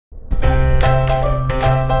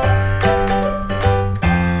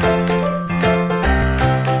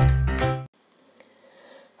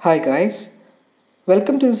Hi guys,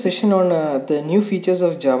 welcome to the session on the new features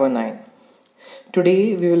of Java 9.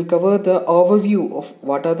 Today we will cover the overview of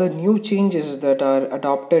what are the new changes that are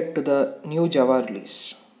adopted to the new Java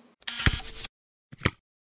release.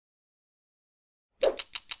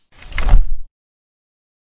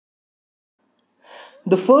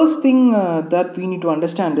 The first thing that we need to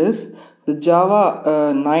understand is the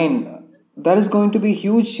Java 9. There is going to be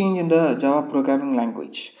huge change in the Java programming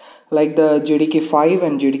language like the JDK 5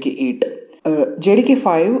 and JDK 8. JDK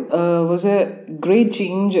 5 was a great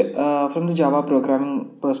change from the Java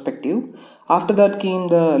programming perspective. After that came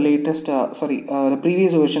the the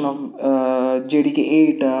previous version of JDK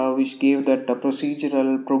 8, which gave that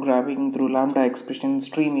procedural programming through Lambda expression,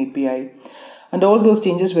 stream API, and all those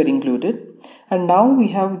changes were included. And now we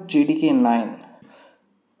have JDK 9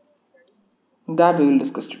 that we will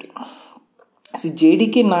discuss today. See,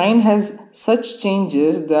 JDK 9 has such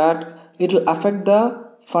changes that it will affect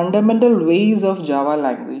the fundamental ways of Java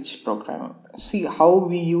language programming. See how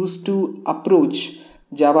we used to approach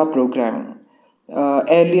Java programming.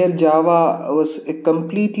 Earlier, Java was a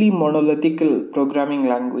completely monolithic programming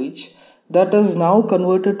language that is now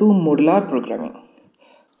converted to modular programming.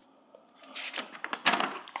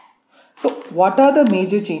 So, what are the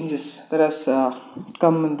major changes that has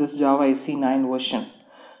come in this Java SE 9 version?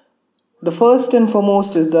 The first and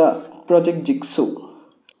foremost is the project Jigsaw.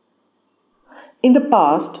 In the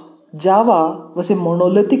past, Java was a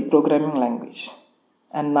monolithic programming language,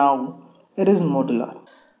 and now it is modular.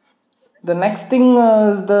 The next thing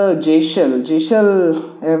is the jShell.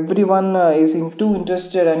 jShell, everyone is too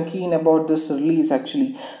interested and keen about this release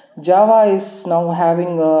actually. Java is now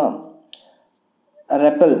having a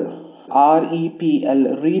REPL,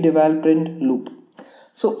 redevelopment loop.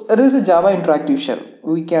 So it is a Java interactive shell.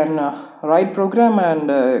 We can write program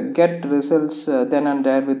and get results then and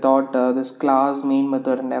there without this class, main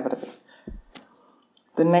method and everything.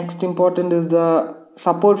 The next important is the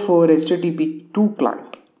support for HTTP2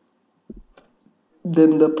 client.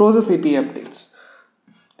 Then the process API updates.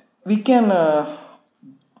 We can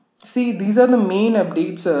see these are the main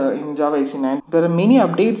updates in Java SE 9. There are many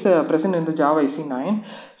updates present in the Java SE 9.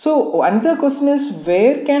 So another question is,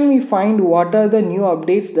 where can we find what are the new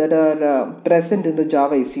updates that are present in the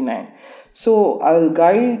Java SE 9? So I'll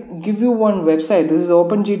give you one website. This is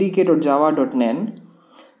openjdk.java.net.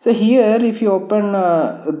 So here if you open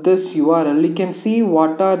this URL, you can see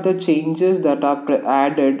what are the changes that are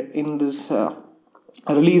added in this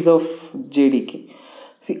release of JDK.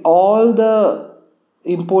 See, all the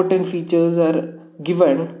important features are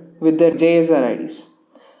given with their JSR IDs.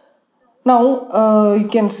 Now you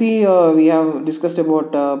can see we have discussed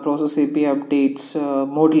about process API updates,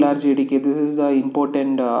 Modular JDK. This is the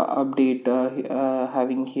important update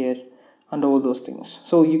having here and all those things.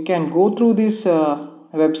 So you can go through this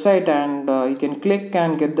website and you can click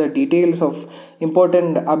and get the details of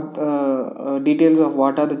important details of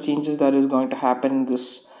what are the changes that is going to happen in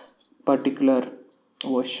this particular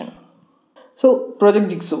version. So project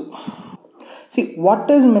Jigsaw. See,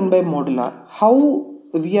 what is meant by modular? How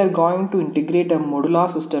we are going to integrate a modular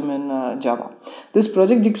system in Java. This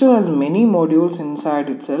project Jigsaw has many modules inside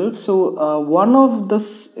itself. So one of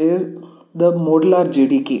this is the Modular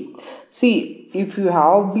JDK. See, if you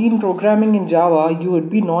have been programming in Java, you would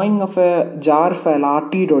be knowing of a jar file,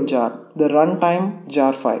 rt.jar, the runtime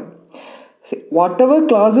jar file. See, whatever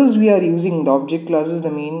classes we are using, the object classes, the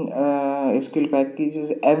main SQL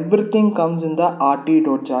packages, everything comes in the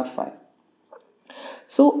rt.jar file.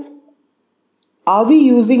 So, are we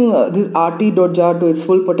using this rt.jar to its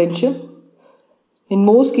full potential? In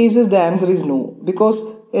most cases, the answer is no, because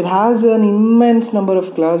it has an immense number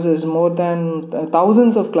of classes, more than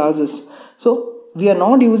thousands of classes. So, we are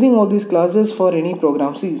not using all these classes for any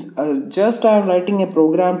program. See, just I am writing a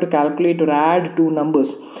program to calculate or add two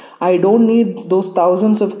numbers. I don't need those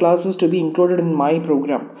thousands of classes to be included in my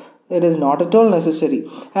program. It is not at all necessary.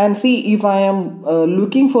 And see, if I am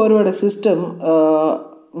looking forward a system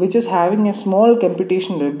which is having a small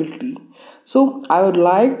computational ability, so I would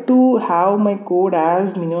like to have my code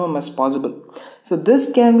as minimum as possible. So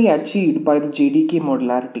this can be achieved by the JDK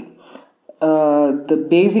modularity. The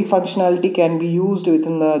basic functionality can be used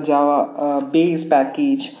within the Java base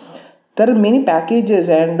package. There are many packages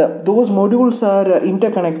and those modules are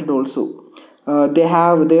interconnected also. They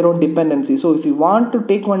have their own dependency. So if you want to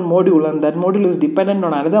take one module and that module is dependent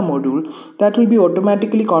on another module, that will be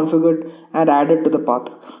automatically configured and added to the path.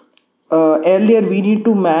 Earlier we need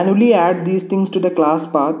to manually add these things to the class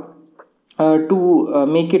path to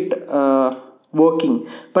make it working,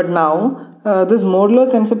 but now this modular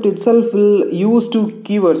concept itself will use two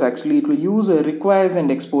keywords. Actually, it will use requires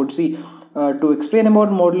and export. See, to explain about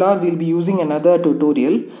modular, we'll be using another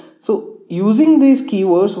tutorial. So using these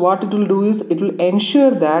keywords, what it will do is it will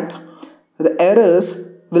ensure that the errors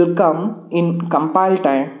will come in compile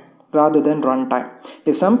time rather than runtime.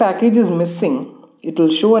 If some package is missing, it will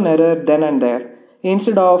show an error then and there,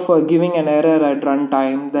 instead of giving an error at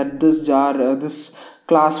runtime that this jar this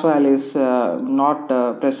class file is not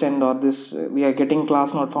present, or this we are getting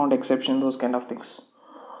class not found exception, those kind of things.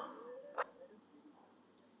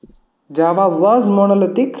 Java was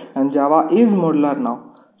monolithic and Java is modular now.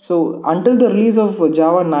 So until the release of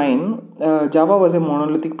Java 9, Java was a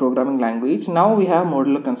monolithic programming language. Now we have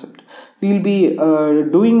modular concept. We will be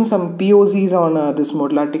doing some POCs on this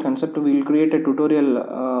modularity concept. We will create a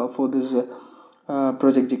tutorial for this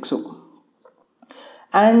project Jigsaw.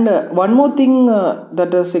 And one more thing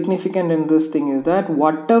that is significant in this thing is that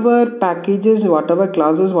whatever packages, whatever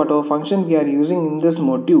classes, whatever function we are using in this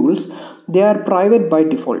modules, they are private by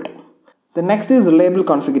default. The next is reliable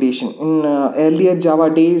configuration. In earlier Java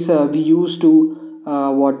days, we used to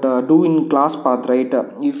do in class path, right?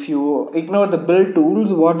 If you ignore the build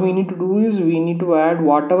tools, what we need to do is we need to add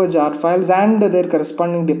whatever jar files and their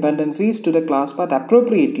corresponding dependencies to the class path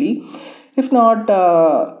appropriately. If not,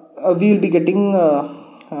 we will be getting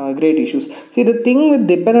great issues. See, the thing with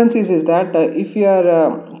dependencies is that if you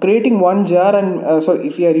are creating one jar and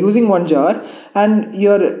if you are using one jar and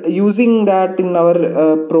you are using that in our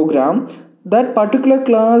program, that particular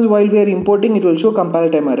class, while we are importing, it will show compile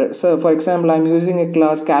time error. So for example, I am using a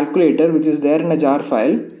class calculator which is there in a jar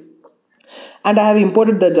file, and I have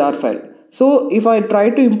imported the jar file. So if I try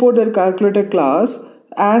to import the calculator class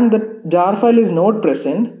and the jar file is not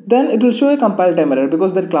present, then it will show a compile time error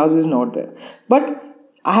because that class is not there. But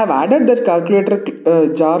I have added that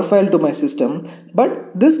calculator jar file to my system,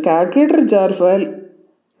 but this calculator jar file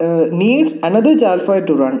needs another jar file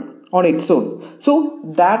to run on its own. So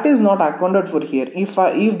that is not accounted for here. If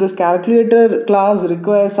this calculator class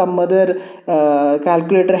requires some other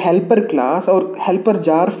calculator helper class or helper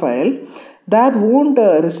jar file, that won't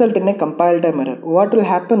result in a compile time error. What will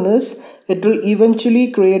happen is it will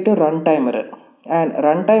eventually create a runtime error, and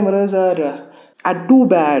runtime errors are too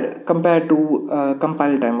bad compared to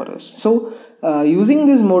compile time errors. So using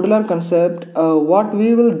this modular concept, what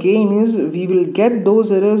we will gain is we will get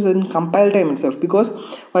those errors in compile time itself, because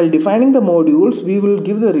while defining the modules, we will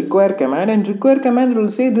give the require command, and require command will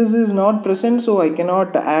say this is not present, so I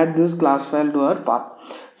cannot add this class file to our path.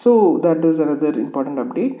 So that is another important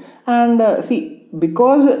update. And see,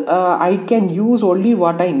 because I can use only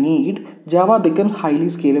what I need, Java becomes highly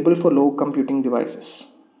scalable for low computing devices.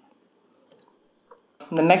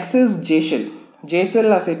 The next is jShell.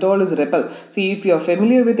 jShell, as I told, is REPL. See, if you are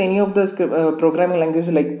familiar with any of the programming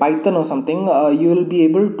languages like Python or something, you will be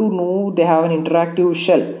able to know they have an interactive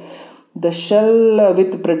shell. The shell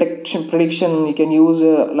with prediction you can use,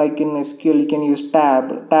 like in SQL you can use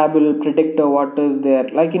tab. Tab will predict what is there.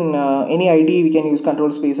 Like in any IDE we can use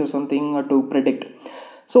control space or something to predict.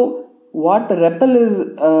 So what REPL is,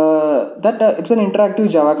 it's an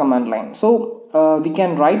interactive Java command line. So we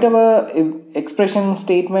can write our expression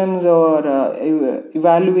statements or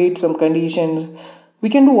evaluate some conditions. We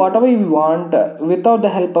can do whatever we want without the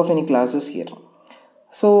help of any classes here.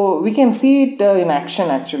 So we can see it in action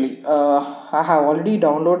actually. I have already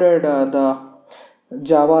downloaded the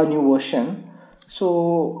Java new version.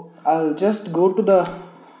 So I'll just go to the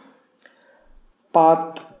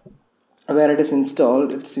path where it is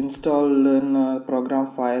installed. It's installed in program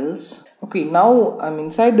files. Okay, now I'm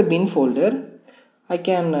inside the bin folder. I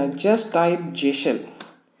can just type jShell.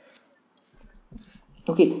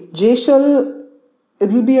 Okay, jShell,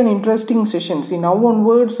 it will be an interesting session. See, now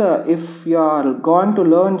onwards, if you are going to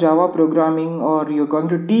learn Java programming or you're going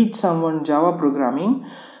to teach someone Java programming,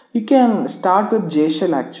 you can start with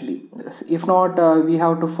jShell actually. If not, we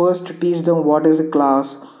have to first teach them what is a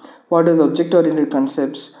class, what is object-oriented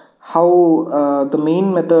concepts, how the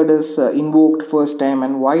main method is invoked first time,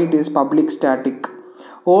 and why it is public static.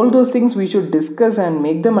 All those things we should discuss and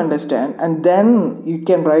make them understand, and then you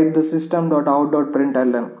can write the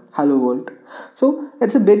system.out.println hello world. So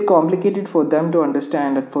it's a bit complicated for them to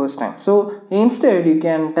understand at first time. So instead you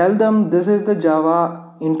can tell them this is the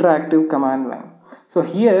Java interactive command line. So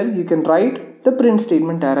here you can write the print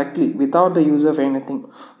statement directly without the use of anything.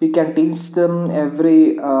 You can teach them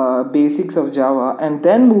every basics of Java and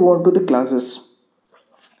then move on to the classes.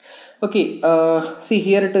 Okay, see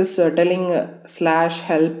here it is telling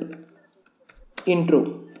 /help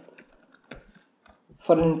intro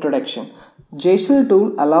for an introduction. jShell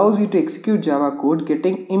tool allows you to execute Java code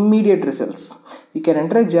getting immediate results. You can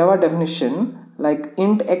enter a Java definition like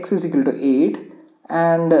int x is equal to 8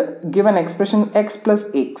 and give an expression x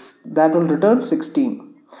plus x that will return 16.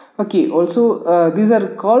 Okay, also these are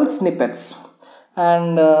called snippets,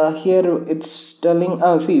 and here it's telling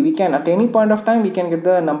see, we can at any point of time we can get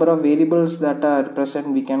the number of variables that are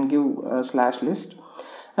present. We can give slash list,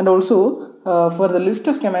 and also for the list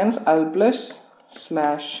of commands I'll plus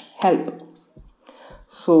slash help.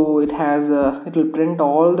 So it has it will print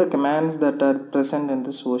all the commands that are present in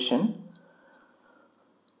this version.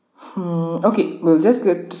 Okay, we'll just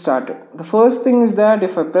get started. The first thing is that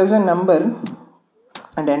if I press a number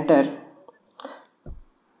and enter,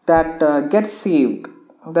 that gets saved.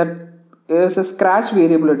 That is a scratch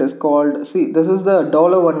variable. It is called, see, this is the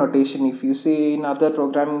 $1 notation. If you see in other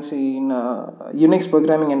programming, say in Unix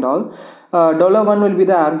programming and all, $1 will be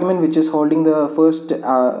the argument which is holding the first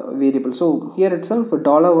variable. So here itself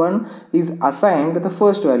 $1 is assigned the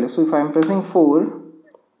first value. So if I am pressing 4,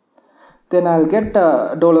 then I'll get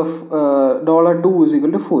 $2 is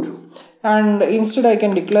equal to 4, and instead I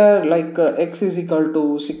can declare like x is equal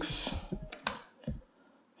to 6.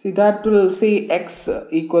 See, that will say x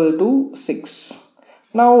equal to 6.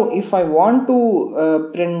 Now if I want to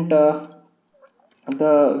print the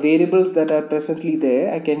variables that are presently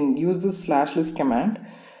there, I can use this slash list command.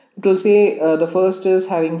 It will say the first is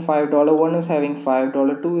having 5, $1 is having 5,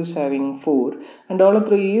 $2 is having 4, and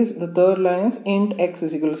 $3 is, the third line is int x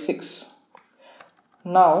is equal to 6.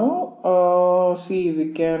 Now see,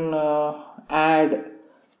 we can add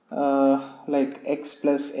like x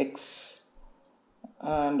plus x,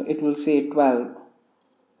 and it will say 12.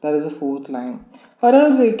 That is the fourth line. Or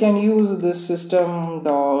else you can use this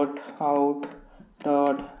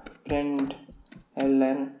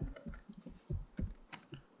system.out.println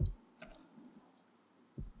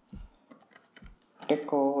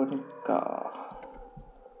Teconica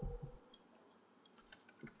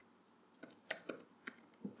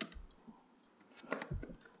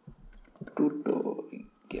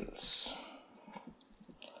tutorials.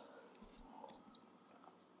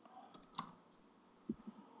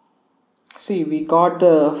 See, we got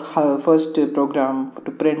the first program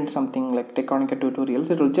to print something like Teconica tutorials.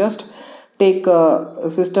 It will just take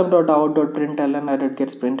system.out.println and it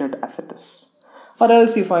gets printed as it is. Or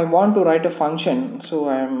else if I want to write a function, so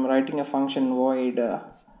I am writing a function void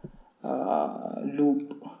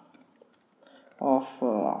loop of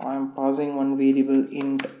I am passing one variable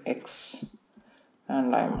int x,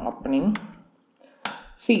 and I am opening.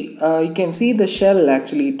 See, you can see the shell.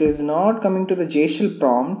 Actually it is not coming to the jShell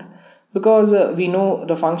prompt, because we know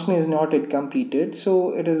the function is not yet completed,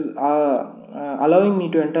 so it is allowing me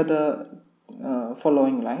to enter the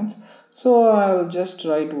following lines. So I'll just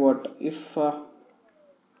write what if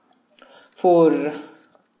for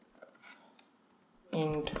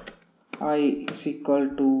int I is equal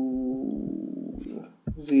to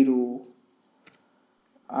 0,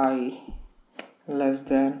 I less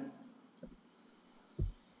than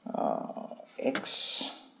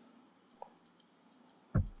x,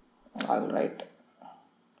 I'll write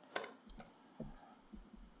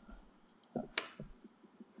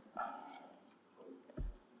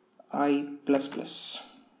I plus plus,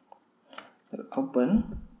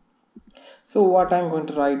 open. So what I'm going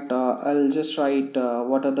to write, I'll just write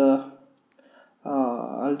what are the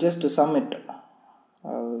I'll just sum it.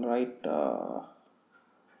 I'll write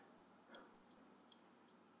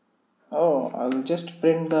I'll just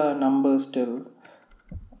print the numbers till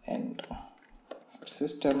end.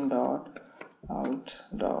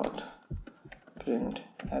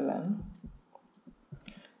 System.out.println,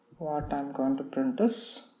 what I'm going to print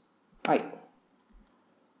is I.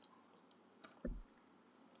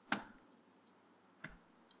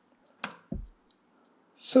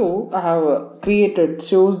 So I have created,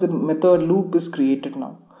 shows the method loop is created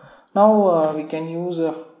now. Now we can use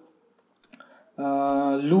a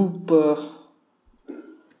loop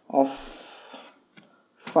of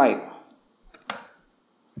 5.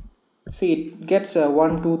 See, it gets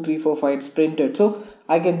 1, 2, 3, 4, 5, it's printed. So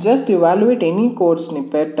I can just evaluate any code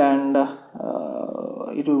snippet and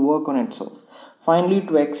it will work on it. So finally,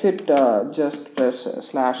 to exit, just press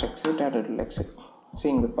slash exit and it will exit,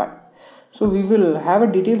 saying goodbye. So we will have a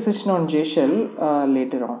detailed session on jShell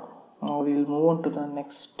later on. Now we will move on to the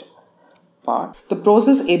next part. The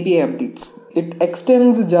process API updates. It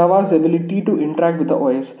extends Java's ability to interact with the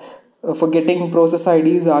OS. For getting process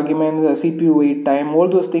IDs, arguments, CPU wait time, all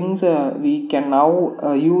those things we can now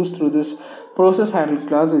use through this process handle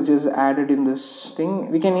class, which is added in this thing.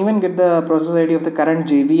 We can even get the process ID of the current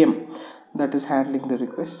JVM that is handling the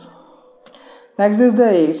request. Next is the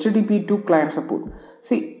HTTP2 client support.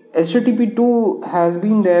 See, HTTP2 has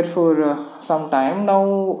been there for some time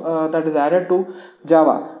now, that is added to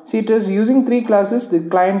Java. See, it is using three classes: the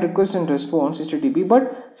client, request and response, HTTP.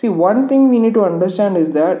 But see, one thing we need to understand is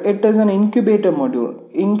that it is an incubator module.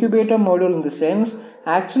 Incubator module in the sense,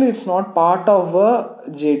 actually it's not part of a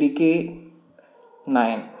JDK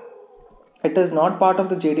 9. It is not part of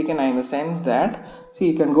the JDK 9 in the sense that, see,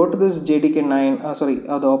 you can go to this JDK 9,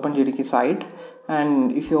 the Open JDK site,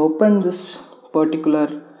 and if you open this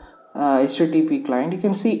particular HTTP client, you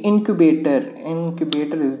can see incubator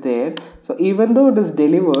is there. So even though it is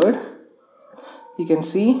delivered, you can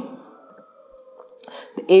see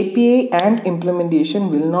the API and implementation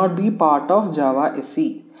will not be part of Java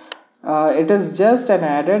SE. It is just an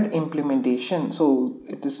added implementation, so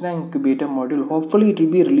it is an incubator module. Hopefully it will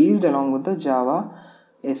be released along with the Java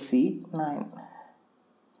SE 9.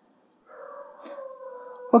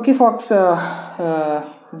 Okay folks,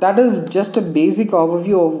 that is just a basic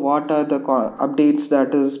overview of what are the updates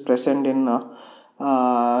that is present in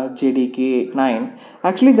JDK 9.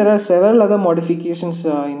 Actually there are several other modifications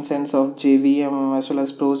in sense of JVM as well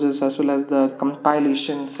as process as well as the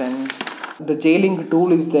compilation sense. The JLink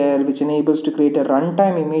tool is there, which enables to create a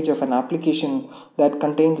runtime image of an application that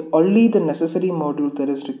contains only the necessary modules that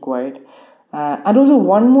is required. And also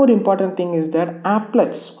one more important thing is that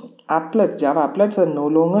Java applets are no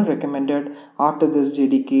longer recommended after this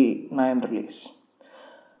JDK 9 release.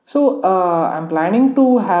 So I'm planning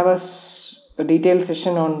to have a detailed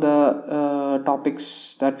session on the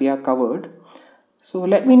topics that we have covered. So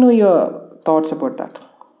let me know your thoughts about that.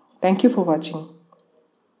 Thank you for watching.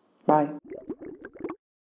 Bye.